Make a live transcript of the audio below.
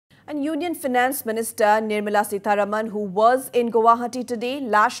And Union Finance Minister Nirmala Sitharaman, who was in Guwahati today,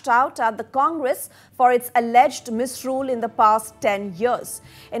 lashed out at the Congress for its alleged misrule in the past 10 years.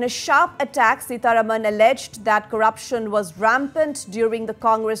 In a sharp attack, Sitharaman alleged that corruption was rampant during the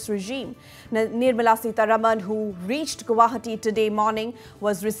Congress regime. Nirmala Sitharaman, who reached Guwahati today morning,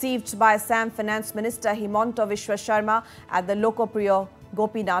 was received by Assam Finance Minister Himanta Sarma at the Lokapriya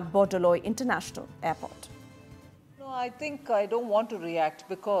Gopinath Bordoloi International Airport. I think I don't want to react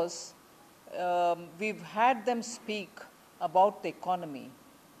because we've had them speak about the economy.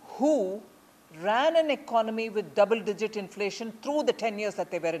 Who ran an economy with double-digit inflation through the 10 years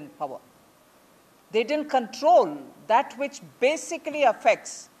that they were in power? They didn't control that which basically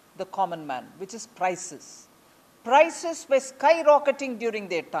affects the common man, which is prices. Prices were skyrocketing during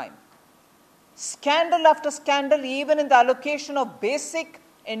their time. Scandal after scandal, even in the allocation of basic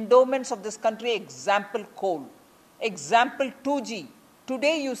endowments of this country, example coal. Example 2G.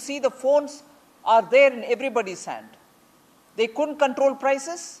 Today you see the phones are there in everybody's hand. They couldn't control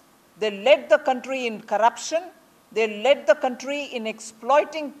prices. They led the country in corruption. They led the country in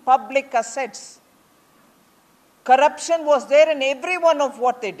exploiting public assets. Corruption was there in every one of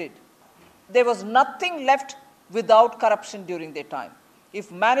what they did. There was nothing left without corruption during their time.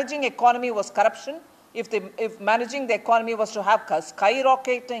 If managing economy was corruption, if managing the economy was to have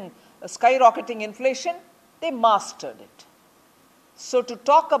skyrocketing inflation, they mastered it. So to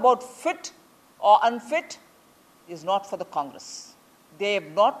talk about fit or unfit is not for the Congress. They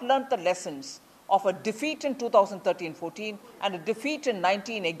have not learnt the lessons of a defeat in 2013-14 and a defeat in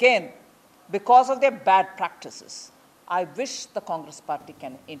 19 again because of their bad practices. I wish the Congress party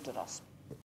can interrupt.